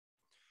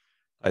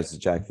Hi, this is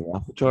Jack from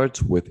Alpha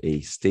Charts with a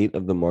state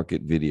of the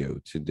market video.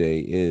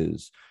 Today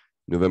is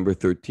November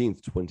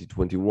 13th,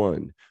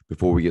 2021.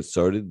 Before we get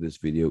started, this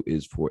video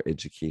is for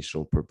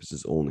educational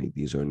purposes only.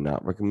 These are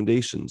not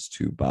recommendations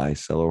to buy,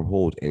 sell, or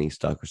hold any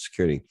stock or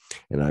security,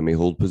 and I may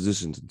hold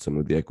positions in some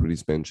of the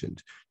equities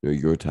mentioned. Know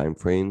your time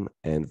frame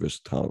and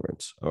risk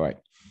tolerance. All right,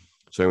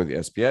 starting with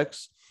the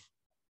SPX,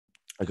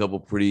 a couple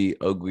pretty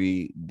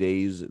ugly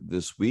days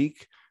this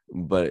week,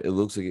 but it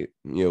looks like it,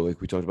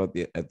 like we talked about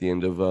at the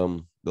end of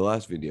the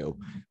last video,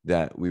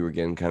 that we were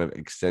getting kind of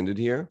extended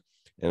here,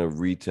 and a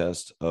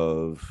retest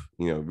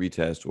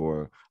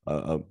or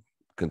a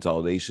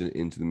consolidation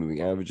into the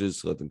moving averages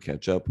to let them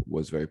catch up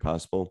was very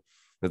possible.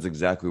 That's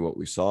exactly what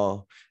we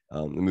saw.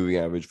 The moving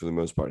average for the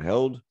most part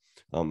held,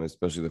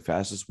 especially the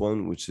fastest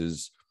one, which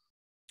is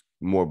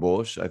more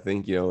bullish. I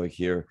think, like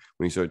here,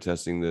 when you start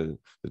testing the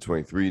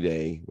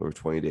 23-day or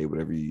 20-day,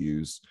 whatever you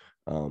use,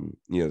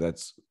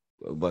 that's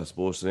a less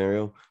bullish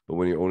scenario. But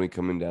when you're only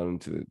coming down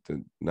into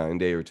the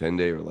 9-day or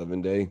 10-day or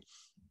 11-day,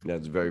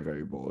 that's very,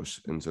 very bullish.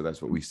 And so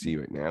that's what we see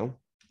right now.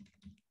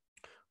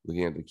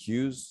 Looking at the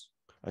Qs,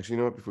 actually,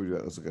 you know what? Before we do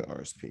that, let's look at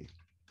RSP.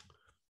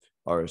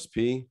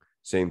 RSP,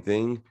 same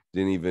thing,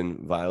 didn't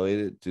even violate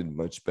it, did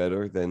much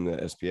better than the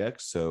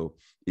SPX. So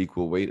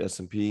equal weight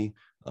S&P,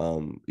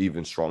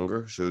 even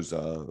stronger, shows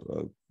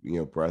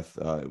breadth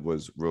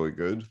was really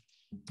good.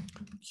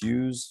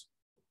 Qs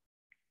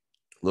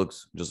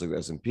looks just like the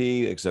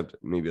S&P, except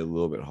maybe a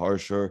little bit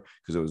harsher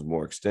because it was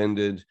more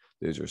extended.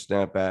 There's your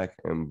snapback,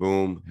 and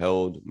boom,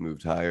 held,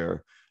 moved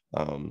higher.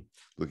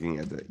 Looking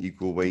at the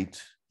equal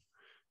weight,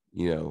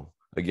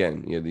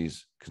 again,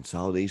 these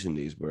consolidation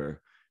days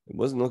where it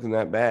wasn't looking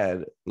that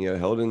bad,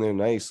 held in there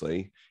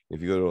nicely.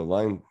 If you go to a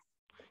line,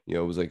 it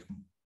was like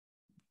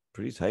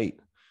pretty tight.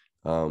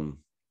 But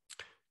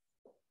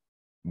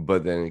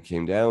then it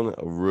came down.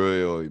 A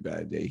really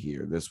bad day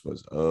here. This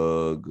was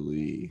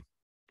ugly.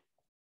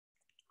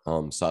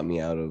 Stopped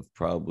me out of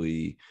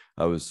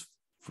I was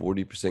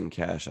 40%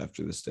 cash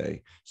after this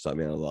day. Stopped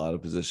me out of a lot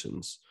of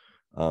positions.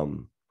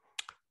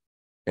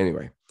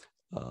 Anyway,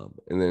 and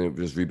then it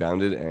just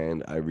rebounded,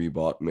 and I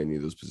rebought many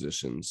of those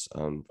positions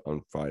on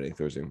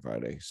Thursday and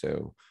Friday.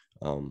 So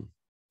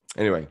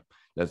anyway,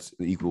 that's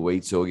the equal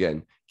weight. So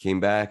again, came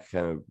back,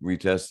 kind of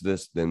retested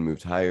this, then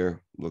moved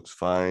higher. Looks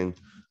fine.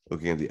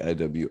 Looking at the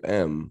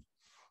IWM,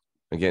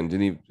 again,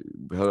 didn't even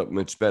held up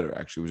much better,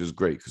 actually, which is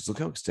great because look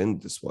how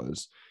extended this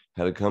was.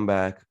 Had to come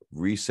back,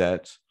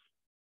 reset.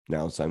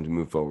 Now it's time to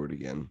move forward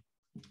again.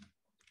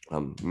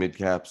 Mid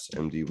caps,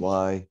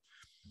 MDY.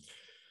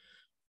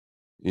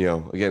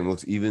 Again,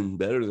 looks even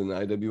better than the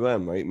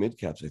IWM, right? Mid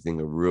caps, I think,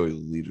 are really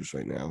leaders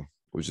right now,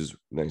 which is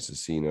nice to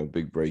see.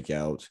 Big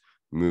breakout,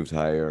 moved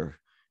higher.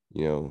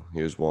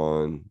 Here's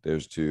one,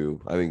 there's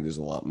two. I think there's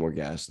a lot more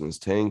gas in this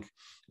tank.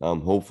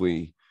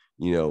 Hopefully,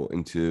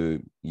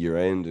 into year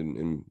end,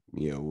 and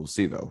we'll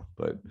see though.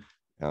 But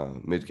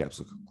mid caps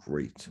look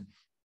great.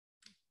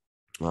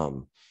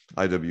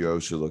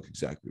 IWO should look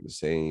exactly the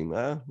same.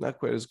 Not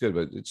quite as good,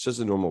 but it's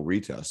just a normal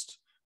retest,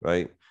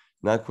 right?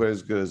 Not quite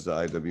as good as the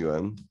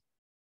IWM,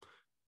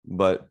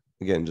 but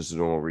again, just a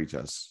normal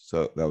retest.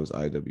 So that was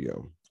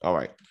IWO. All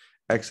right,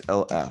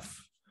 XLF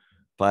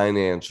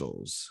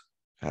financials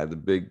had the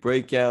big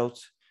breakout,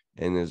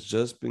 and it's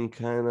just been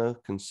kind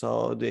of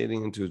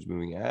consolidating into its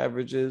moving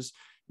averages.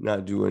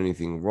 Not doing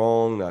anything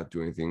wrong, not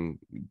doing anything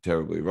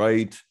terribly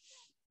right.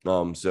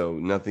 So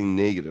nothing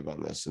negative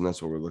on this, and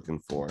that's what we're looking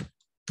for.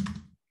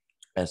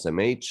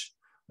 SMH,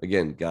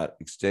 again, got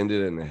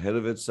extended and ahead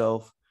of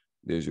itself.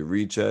 There's your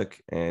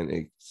recheck, and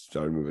it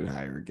started moving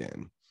higher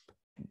again.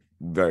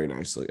 Very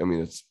nicely. I mean,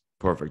 it's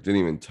perfect.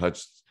 Didn't even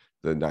touch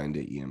the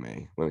 9-day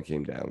EMA when it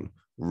came down.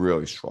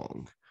 Really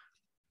strong.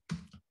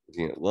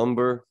 Looking at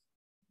lumber,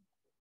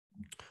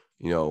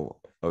 I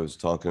was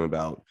talking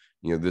about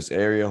this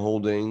area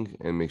holding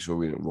and make sure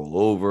we didn't roll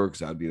over, because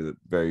that'd be a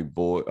very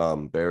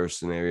bearish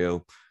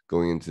scenario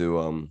going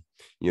into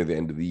the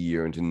end of the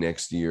year into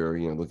next year.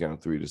 Looking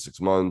at 3 to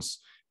 6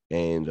 months,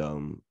 and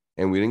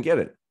we didn't get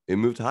it. It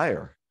moved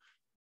higher.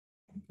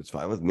 It's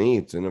fine with me.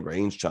 It's in a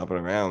range, chopping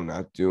around,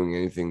 not doing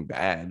anything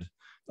bad.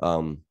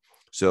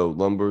 So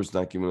lumber's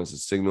not giving us a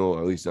signal, or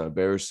at least not a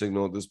bearish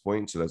signal at this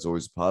point. So that's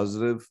always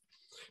positive.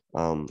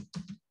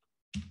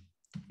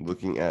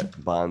 Looking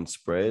at bond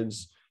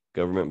spreads,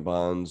 government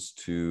bonds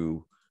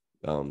to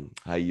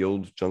high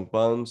yield junk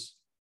bonds.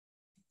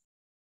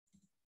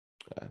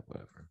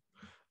 Whatever.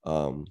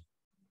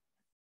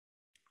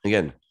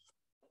 Again,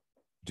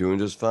 doing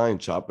just fine,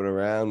 chopping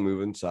around,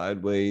 moving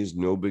sideways,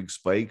 no big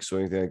spikes or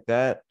anything like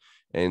that.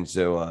 And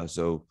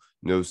so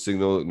no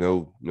signal,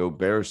 no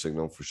bearish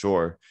signal for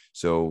sure.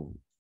 So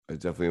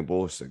it's definitely a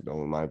bullish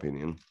signal in my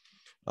opinion.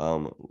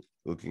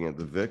 Looking at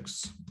the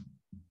VIX,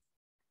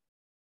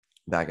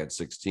 back at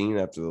 16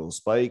 after the little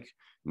spike,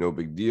 no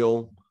big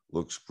deal,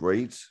 looks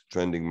great,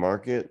 trending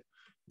market.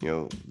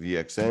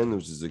 VXN,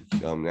 which is a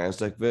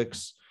NASDAQ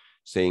VIX,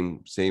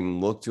 same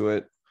look to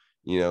it,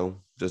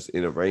 just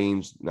in a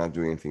range, not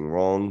doing anything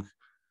wrong.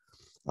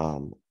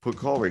 Put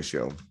call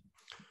ratio,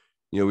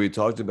 we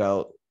talked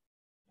about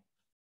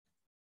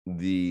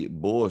the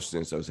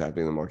bullishness that was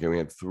happening in the market. We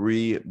had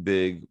three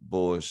big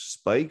bullish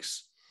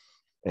spikes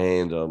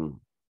and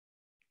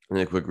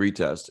a quick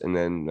retest. And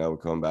then now we're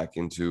coming back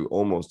into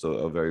almost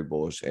a very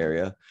bullish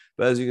area.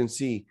 But as you can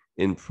see,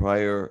 in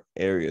prior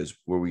areas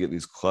where we get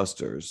these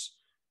clusters,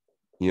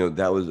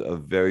 that was a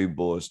very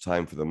bullish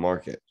time for the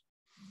market.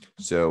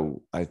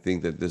 So I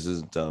think that this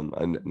is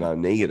not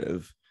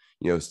negative.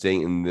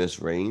 Staying in this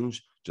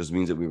range just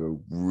means that we have a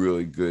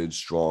really good,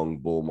 strong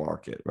bull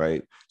market,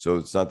 right? So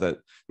it's not that,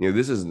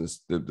 this isn't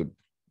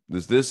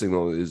this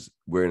signal is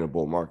we're in a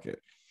bull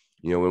market.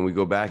 When we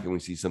go back and we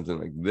see something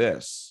like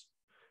this,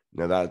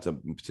 now that's a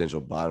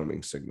potential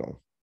bottoming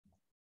signal.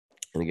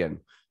 And again,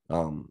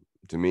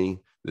 to me,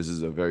 this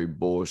is a very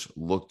bullish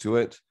look to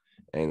it.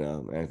 And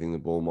I think the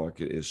bull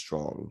market is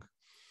strong.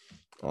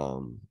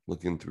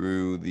 Looking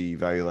through the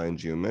value line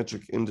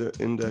geometric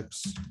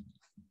index.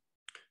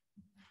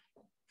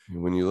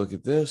 When you look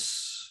at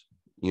this,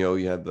 you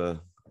had the,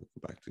 go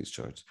back to these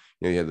charts,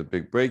 you had the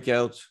big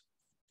breakout.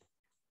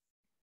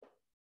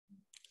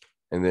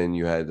 And then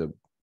you had the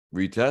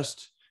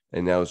retest,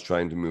 and now it's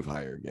trying to move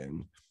higher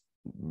again.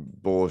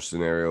 Bullish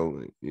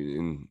scenario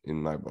in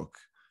my book,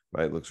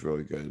 right? Looks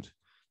really good.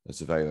 That's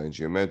the value line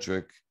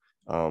geometric.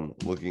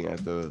 Looking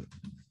at the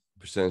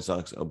percent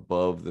stocks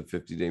above the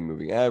 50-day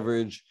moving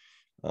average.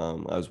 I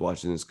was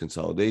watching this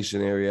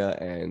consolidation area,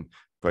 and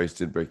price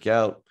did break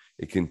out.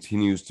 It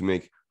continues to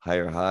make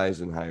higher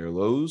highs and higher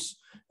lows.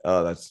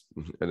 That's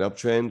an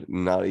uptrend,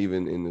 not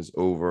even in this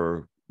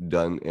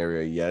overdone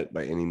area yet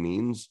by any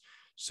means.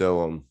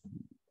 So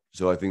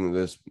I think that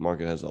this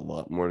market has a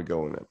lot more to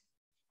go in it.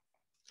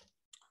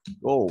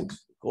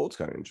 Gold's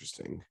kind of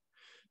interesting.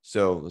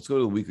 So let's go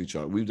to the weekly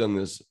chart. We've done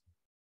this,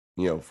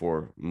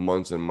 for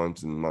months and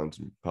months and months,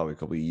 probably a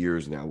couple of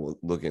years now. We'll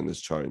look at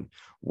this chart and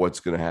what's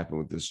going to happen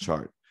with this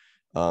chart.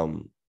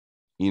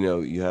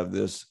 You have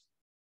this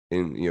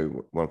in,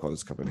 you want to call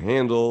this cup and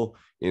handle,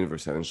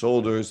 inverse head and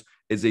shoulders.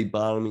 It's a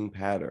bottoming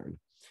pattern.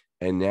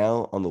 And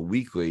now on the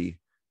weekly,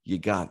 you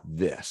got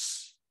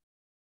this.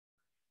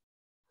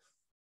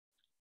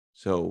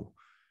 So,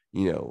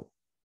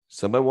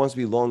 somebody wants to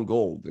be long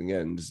gold.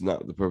 Again, this is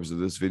not the purpose of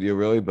this video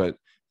really, but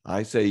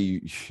I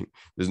say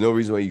there's no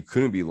reason why you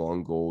couldn't be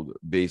long gold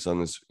based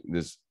on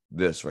this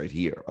right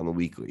here on the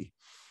weekly.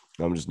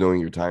 I'm just knowing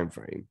your time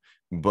frame.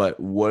 But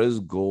what does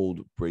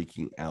gold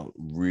breaking out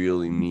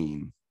really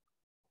mean?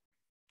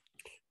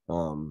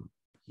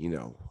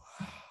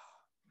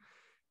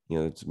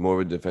 It's more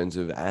of a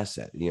defensive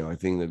asset. I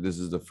think that this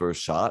is the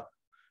first shot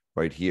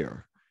right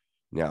here.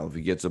 Now, if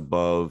it gets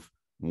above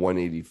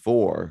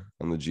 184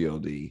 on the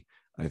GLD,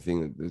 I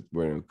think that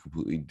we're in a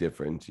completely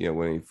different,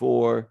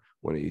 184,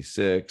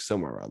 186,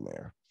 somewhere around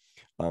there.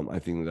 I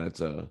think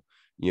that's a,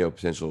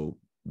 potential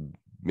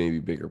maybe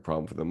bigger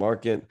problem for the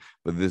market,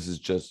 but this is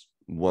just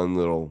one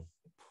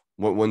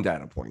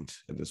data point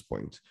at this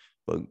point.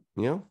 But,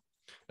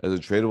 as a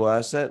tradable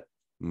asset,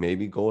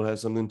 maybe gold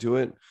has something to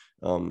it.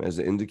 As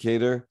an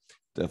indicator,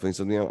 definitely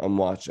something I'm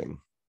watching.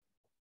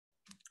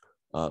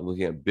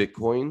 Looking at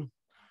Bitcoin.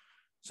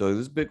 So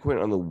this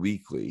Bitcoin on the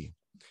weekly,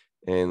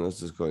 and let's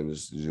just go and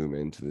just zoom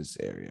into this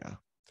area.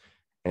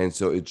 And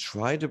so it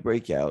tried to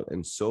break out,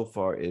 and so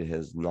far it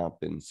has not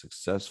been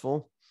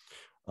successful.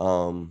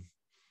 But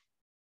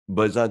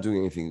it's not doing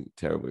anything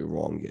terribly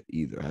wrong yet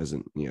either. It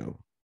hasn't,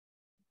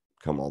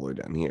 come all the way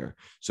down here.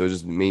 So it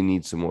just may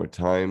need some more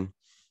time.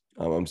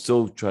 I'm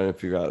still trying to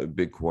figure out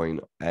Bitcoin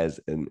as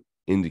an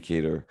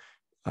indicator,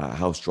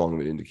 how strong of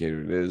an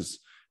indicator it is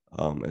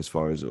as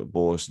far as a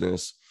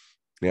bullishness.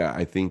 Yeah,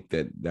 I think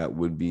that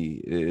would be,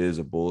 it is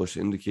a bullish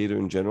indicator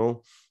in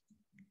general.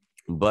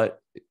 But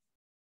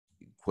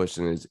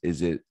question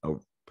is it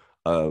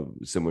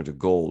similar to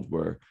gold,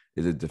 where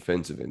is it a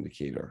defensive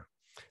indicator?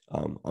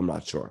 I'm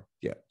not sure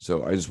yet.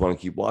 So I just want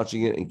to keep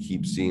watching it and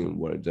keep seeing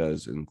what it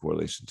does in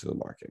correlation to the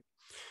market.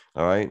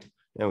 All right.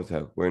 Now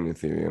we're in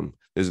Ethereum.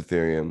 There's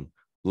Ethereum, a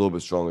little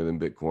bit stronger than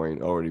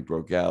Bitcoin, already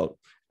broke out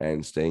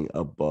and staying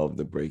above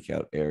the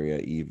breakout area,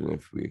 even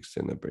if we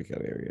extend the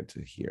breakout area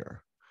to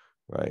here,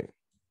 right?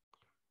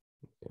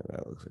 Yeah,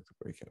 that looks like the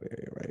breakout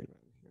area right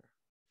here.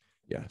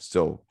 Yeah,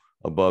 still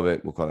above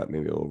it. We'll call that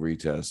maybe a little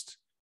retest,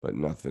 but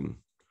nothing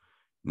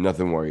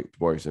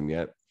worrisome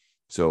yet.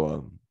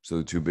 So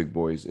the two big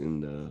boys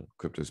in the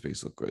crypto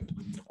space look good.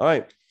 All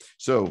right,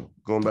 so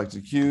going back to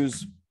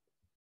Qs.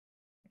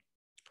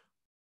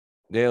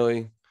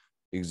 Daily,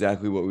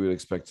 exactly what we would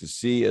expect to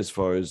see as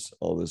far as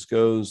all this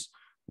goes.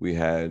 We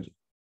had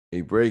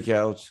a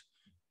breakout.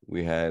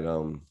 We had,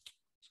 let's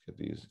get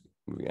these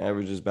moving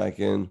averages back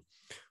in.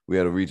 We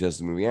had a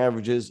retest of moving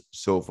averages.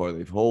 So far,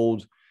 they've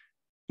held.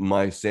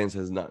 My stance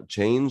has not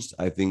changed.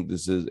 I think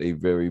this is a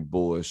very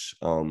bullish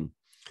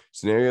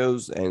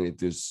scenarios. And if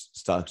there's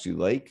stocks you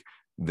like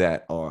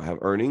that have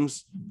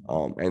earnings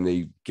and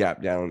they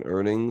gap down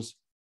earnings,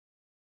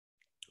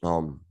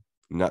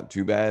 not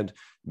too bad,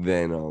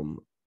 then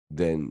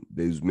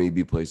there's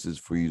maybe places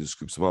for you to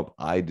scoop some up.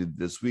 I did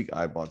this week.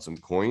 I bought some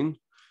coin.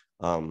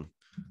 Had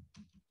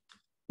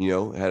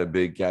a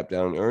big gap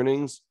down in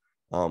earnings.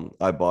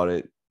 I bought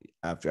it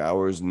after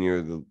hours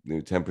near the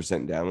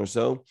 10% down or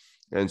so.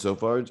 And so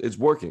far it's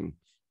working.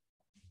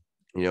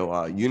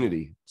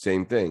 Unity,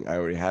 same thing. I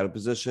already had a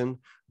position,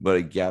 but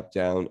a gap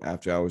down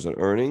after hours on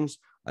earnings.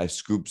 I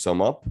scooped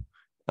some up.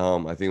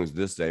 I think it was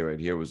this day right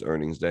here was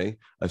earnings day.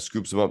 I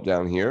scooped some up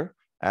down here,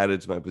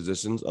 added to my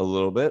positions a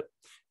little bit,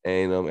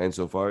 and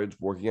so far it's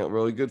working out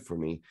really good for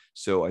me.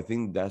 So I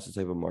think that's the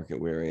type of market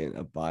we're in,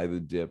 a buy the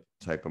dip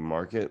type of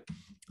market,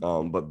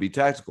 but be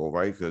tactical,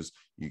 right? Because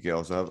you can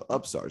also have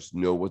upstarts,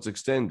 know what's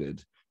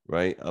extended,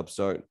 right?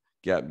 Upstart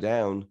gap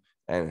down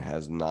and it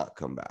has not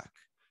come back.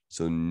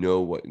 So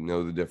know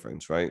the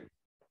difference, right?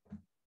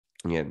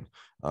 Again,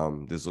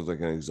 this looks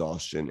like an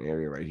exhaustion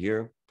area right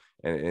here,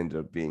 and it ended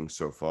up being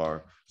so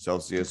far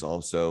Celsius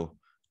also.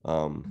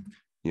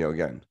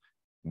 Again,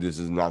 this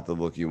is not the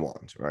look you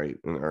want, right?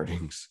 In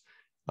earnings.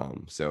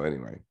 So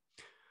anyway,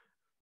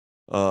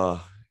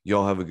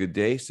 y'all have a good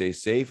day. Stay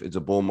safe. It's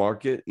a bull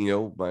market.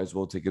 Might as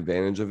well take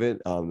advantage of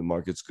it. The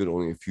market's good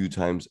only a few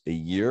times a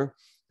year.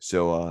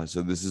 So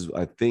this is,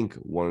 I think,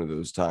 one of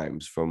those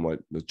times from what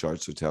the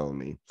charts are telling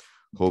me.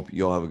 Hope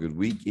y'all have a good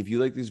week. If you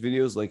like these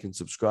videos, like and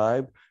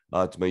subscribe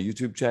to my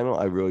YouTube channel.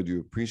 I really do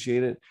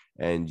appreciate it.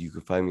 And you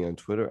can find me on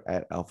Twitter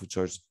at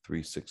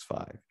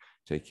AlphaCharts365.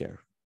 Take care.